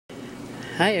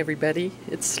Hi everybody,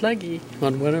 it's Sluggy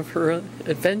on one of her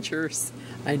adventures.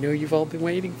 I know you've all been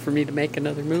waiting for me to make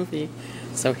another movie,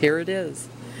 so here it is.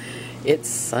 It's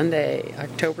Sunday,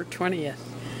 October 20th,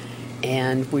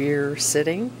 and we're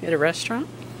sitting at a restaurant.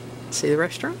 See the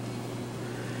restaurant?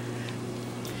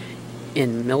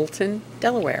 In Milton,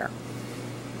 Delaware,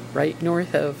 right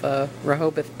north of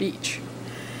Rehoboth Beach.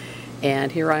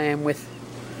 And here I am with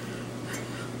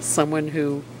someone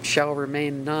who shall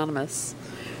remain anonymous,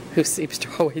 who seems to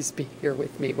always be here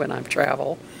with me when I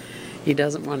travel. He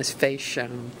doesn't want his face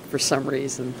shown for some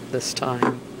reason this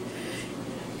time.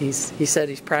 He said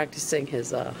he's practicing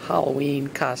his Halloween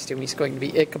costume. He's going to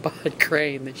be Ichabod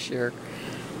Crane this year,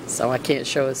 so I can't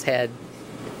show his head.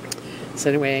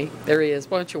 So anyway, there he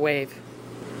is. Why don't you wave?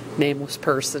 Nameless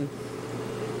person.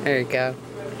 There you go.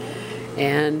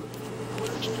 And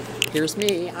here's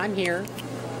me. I'm here.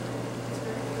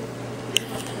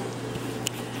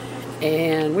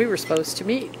 And we were supposed to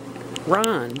meet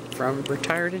Ron from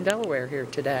Retired in Delaware here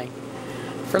today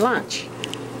for lunch.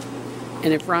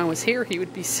 And if Ron was here, he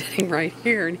would be sitting right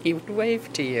here and he would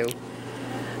wave to you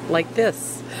like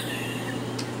this.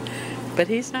 But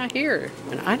he's not here,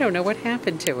 and I don't know what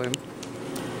happened to him.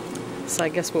 So I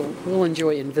guess we'll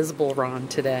enjoy Invisible Ron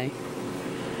today.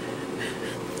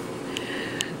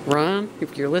 Ron,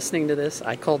 if you're listening to this,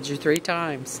 I called you 3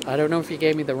 times. I don't know if you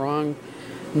gave me the wrong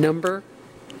number,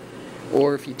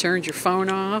 or if you turned your phone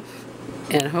off,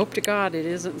 and hope to God it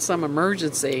isn't some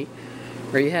emergency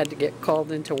where you had to get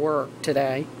called into work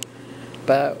today.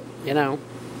 But, you know,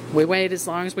 we waited as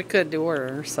long as we could to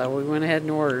order, so we went ahead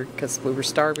and ordered because we were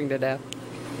starving to death.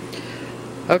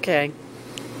 Okay,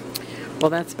 well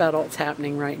that's about all that's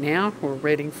happening right now. We're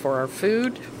waiting for our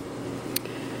food,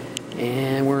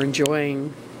 and we're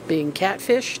enjoying being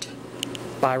catfished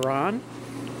by Ron.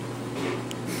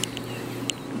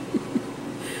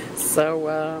 So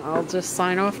I'll just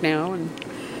sign off now, and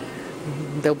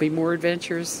there'll be more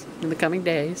adventures in the coming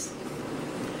days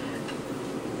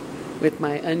with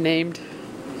my unnamed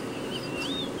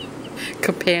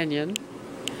companion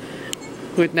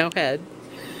with no head.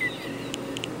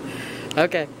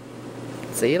 Okay,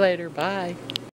 see you later. Bye.